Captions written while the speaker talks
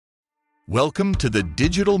Welcome to the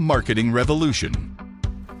digital marketing revolution.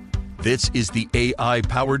 This is the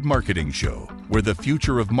AI-powered marketing show, where the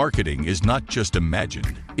future of marketing is not just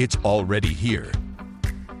imagined, it's already here.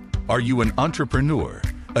 Are you an entrepreneur,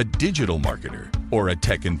 a digital marketer, or a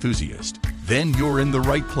tech enthusiast? Then you're in the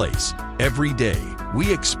right place. Every day,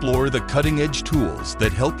 we explore the cutting-edge tools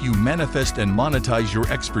that help you manifest and monetize your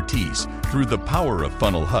expertise through the power of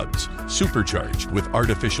funnel hubs, supercharged with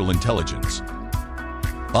artificial intelligence.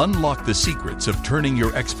 Unlock the secrets of turning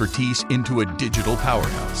your expertise into a digital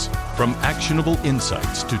powerhouse. From actionable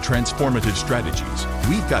insights to transformative strategies,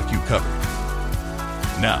 we've got you covered.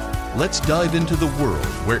 Now, let's dive into the world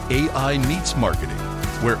where AI meets marketing,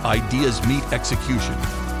 where ideas meet execution,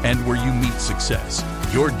 and where you meet success.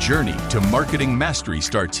 Your journey to marketing mastery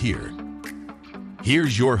starts here.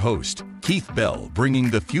 Here's your host, Keith Bell, bringing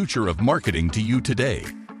the future of marketing to you today.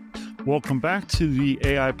 Welcome back to the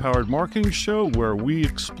AI-powered marketing show, where we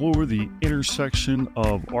explore the intersection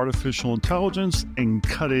of artificial intelligence and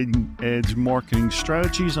cutting-edge marketing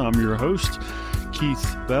strategies. I'm your host,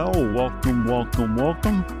 Keith Bell.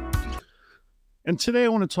 Welcome. And today I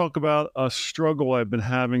want to talk about a struggle I've been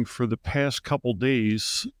having for the past couple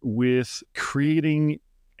days with creating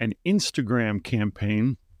an Instagram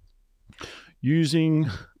campaign using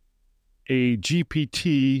a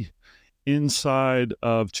GPT inside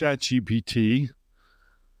of ChatGPT.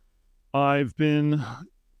 I've been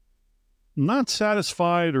not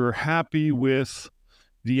satisfied or happy with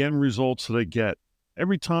the end results that I get.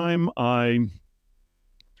 Every time I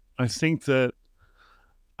think that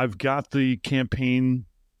I've got the campaign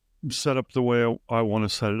set up the way I want to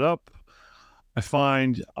set it up, I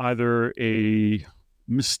find either a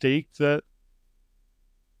mistake that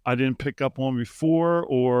I didn't pick up on before,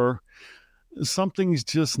 or something's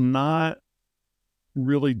just not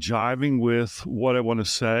really jiving with what I want to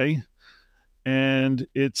say. And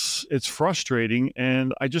it's frustrating.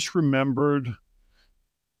 And I just remembered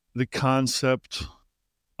the concept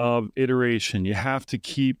of iteration. You have to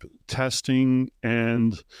keep testing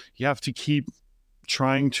and you have to keep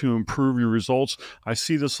trying to improve your results. I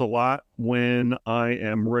see this a lot when I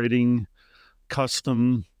am writing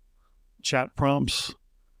custom chat prompts,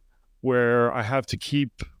 where I have to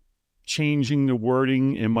keep changing the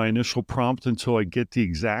wording in my initial prompt until I get the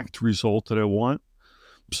exact result that I want.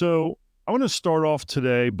 So I want to start off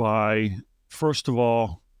today by, first of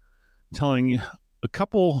all, telling a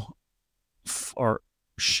couple, or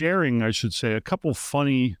sharing, I should say, a couple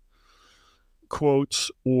funny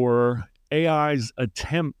quotes or AI's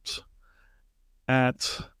attempt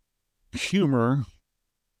at humor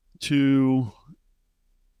to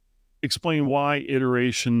explain why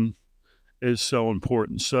iteration is so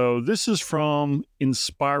important. So this is from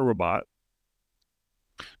InspireBot.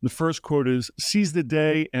 The first quote is, "Seize the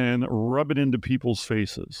day and rub it into people's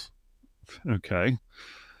faces." Okay.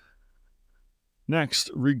 Next,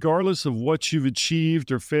 regardless of what you've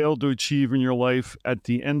achieved or failed to achieve in your life, at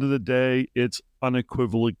the end of the day, it's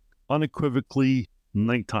unequivocally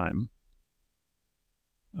nighttime.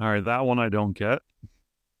 All right, that one I don't get.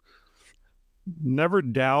 Never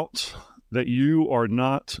doubt that you are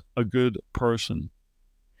not a good person.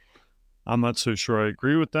 I'm not so sure I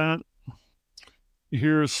agree with that.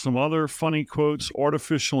 Here's some other funny quotes.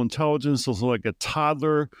 Artificial intelligence is like a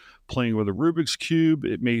toddler playing with a Rubik's Cube.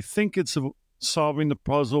 It may think it's solving the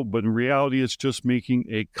puzzle, but in reality, it's just making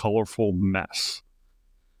a colorful mess.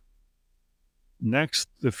 Next,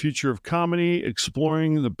 the future of comedy,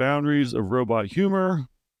 exploring the boundaries of robot humor.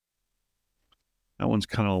 That one's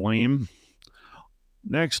kind of lame.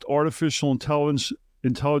 Next, artificial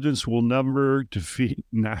intelligence will never defeat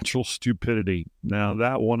natural stupidity. Now,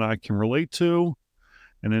 that one I can relate to.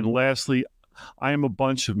 And then lastly, I am a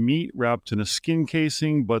bunch of meat wrapped in a skin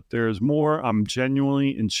casing, but there's more. I'm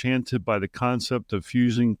genuinely enchanted by the concept of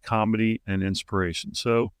fusing comedy and inspiration.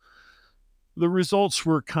 So the results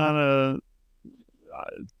were kind of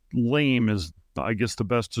lame, is I guess the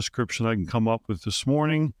best description I can come up with this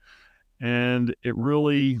morning. And it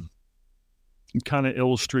really kind of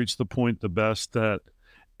illustrates the point the best, that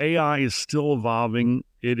AI is still evolving.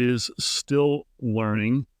 It is still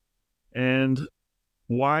learning. And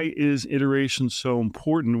why is iteration so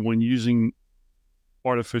important when using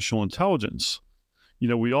artificial intelligence? You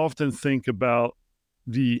know, we often think about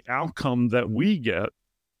the outcome that we get,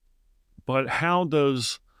 but how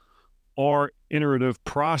does our iterative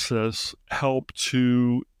process help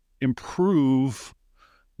to improve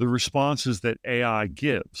the responses that AI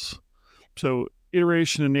gives? So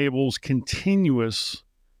iteration enables continuous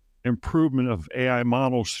improvement of AI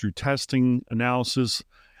models through testing, analysis,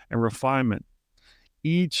 and refinement.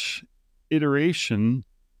 Each iteration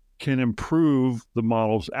can improve the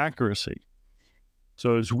model's accuracy.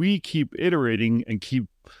 So as we keep iterating and keep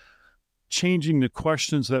changing the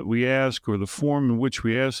questions that we ask or the form in which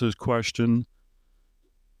we ask those questions,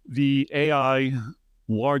 the AI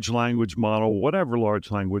large language model, whatever large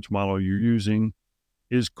language model you're using,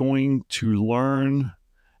 is going to learn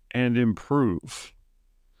and improve.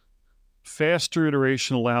 Faster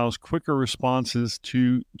iteration allows quicker responses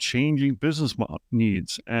to changing business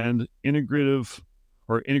needs and integration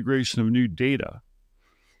of new data.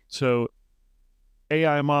 So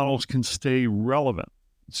AI models can stay relevant.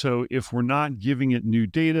 So if we're not giving it new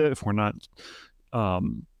data, if we're not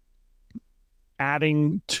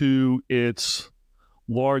adding to its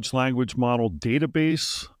large language model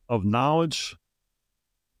database of knowledge,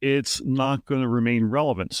 it's not going to remain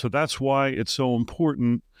relevant. So that's why it's so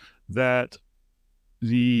important that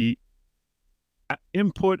the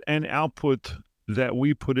input and output that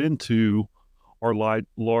we put into our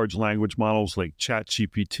large language models like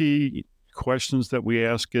ChatGPT, questions that we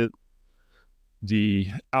ask it, the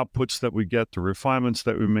outputs that we get, the refinements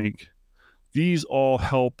that we make, these all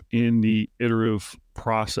help in the iterative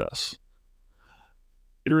process.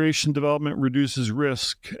 Iteration development reduces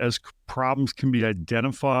risk as problems can be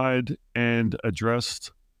identified and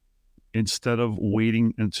addressed instead of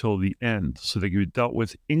waiting until the end. So they can be dealt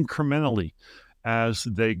with incrementally as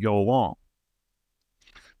they go along.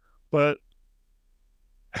 But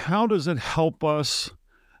how does it help us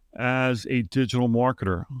as a digital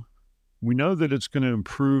marketer? We know that it's going to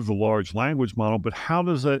improve the large language model, but how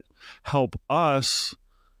does it help us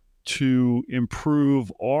to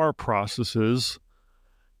improve our processes?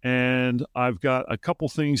 And I've got a couple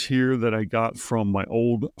things here that I got from my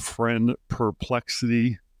old friend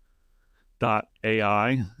Perplexity.ai.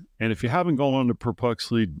 And if you haven't gone on to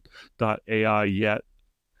Perplexity.ai yet,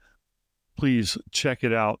 please check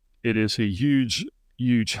it out. It is a huge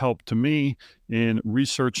help to me in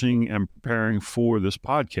researching and preparing for this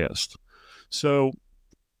podcast. So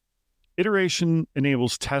iteration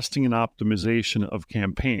enables testing and optimization of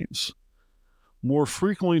campaigns more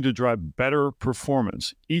frequently to drive better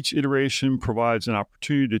performance. Each iteration provides an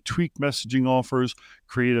opportunity to tweak messaging offers,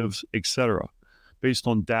 creatives, etc., based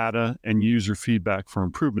on data and user feedback for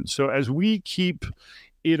improvement. So as we keep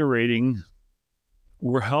iterating,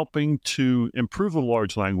 we're helping to improve the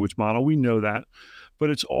large language model. We know that, but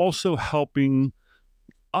it's also helping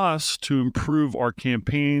us to improve our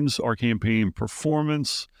campaigns, our campaign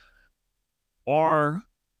performance, our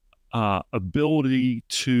ability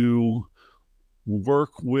to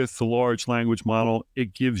work with the large language model.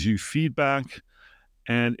 It gives you feedback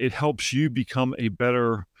and it helps you become a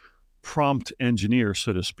better prompt engineer,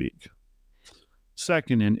 so to speak.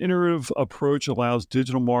 Second, an iterative approach allows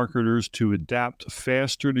digital marketers to adapt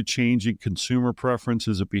faster to changing consumer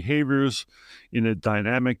preferences and behaviors in a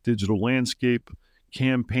dynamic digital landscape.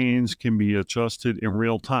 Campaigns can be adjusted in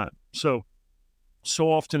real time. So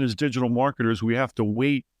often as digital marketers, we have to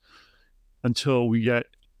wait until we get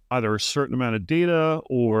either a certain amount of data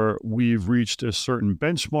or we've reached a certain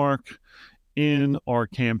benchmark in our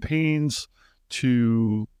campaigns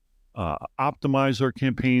to optimize our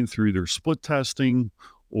campaign through either split testing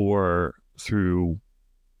or through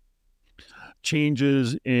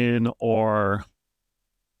changes in our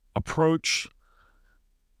approach.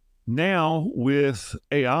 Now with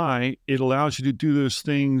AI, it allows you to do those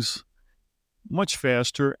things much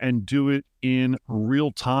faster and do it in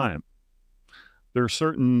real time. There are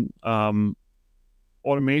certain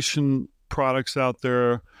automation products out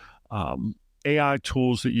there, AI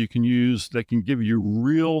tools that you can use that can give you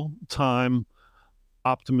real-time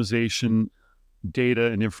optimization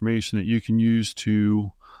data and information that you can use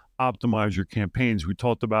to optimize your campaigns. We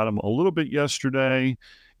talked about them a little bit yesterday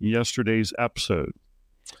in yesterday's episode.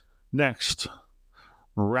 Next,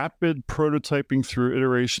 rapid prototyping through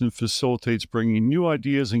iteration facilitates bringing new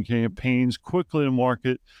ideas and campaigns quickly to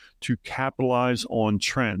market to capitalize on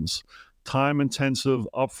trends. Time-intensive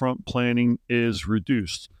upfront planning is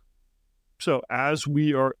reduced. So as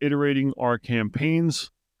we are iterating our campaigns,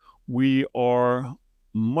 we are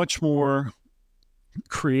much more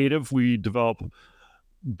creative. We develop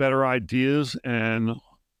better ideas and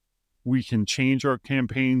we can change our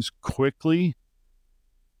campaigns quickly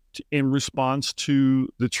in response to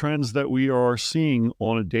the trends that we are seeing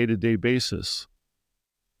on a day-to-day basis.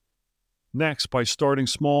 Next, by starting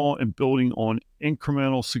small and building on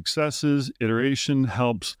incremental successes, iteration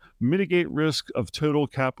helps mitigate risk of total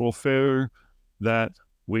capital failure that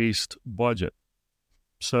waste budget.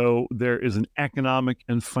 So there is an economic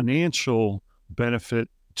and financial benefit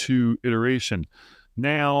to iteration.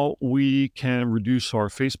 Now we can reduce our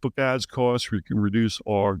Facebook ads costs, we can reduce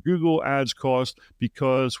our Google ads costs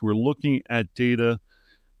because we're looking at data,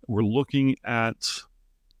 we're looking at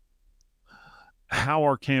how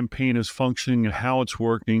our campaign is functioning and how it's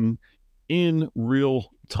working in real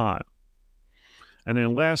time. And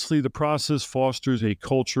then lastly, the process fosters a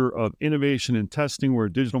culture of innovation and testing where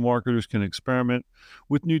digital marketers can experiment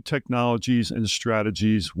with new technologies and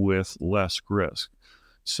strategies with less risk.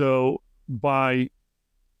 So by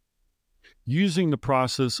using the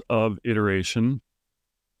process of iteration,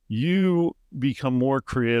 you become more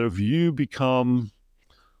creative, you become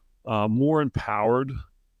more empowered.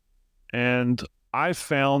 And I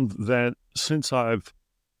found that since I've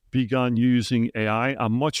begun using AI,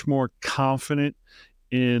 I'm much more confident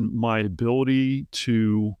in my ability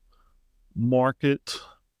to market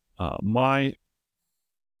my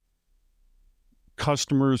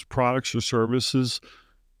customers' products or services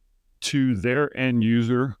to their end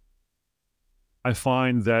user. I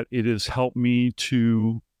find that it has helped me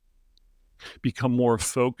to become more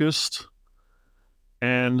focused,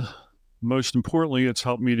 and most importantly, it's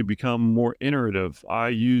helped me to become more iterative. I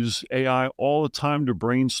use AI all the time to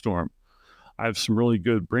brainstorm. I have some really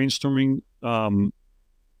good brainstorming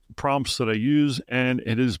prompts that I use, and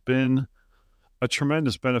it has been a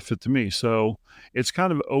tremendous benefit to me. So it's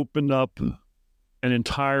kind of opened up an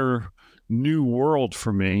entire new world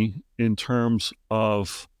for me in terms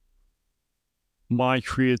of my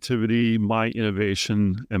creativity, my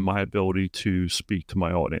innovation, and my ability to speak to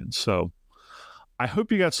my audience. So I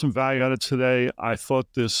hope you got some value out of it today. I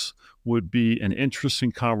thought this would be an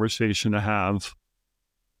interesting conversation to have.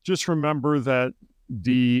 Just remember that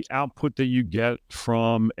the output that you get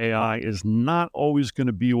from AI is not always going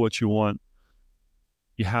to be what you want.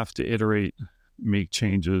 You have to iterate, make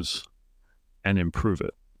changes, and improve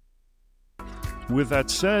it. With that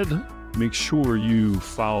said, make sure you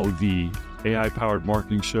follow the AI-Powered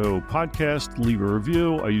Marketing Show podcast, leave a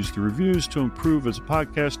review. I use the reviews to improve as a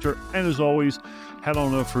podcaster. And as always, head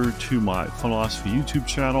on over to my Funnelosophy YouTube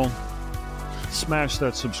channel. Smash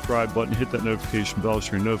that subscribe button, hit that notification bell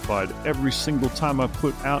so you're notified every single time I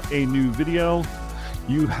put out a new video.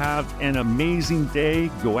 You have an amazing day.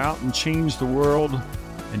 Go out and change the world.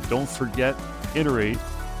 And don't forget, iterate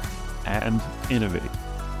and innovate.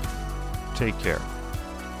 Take care.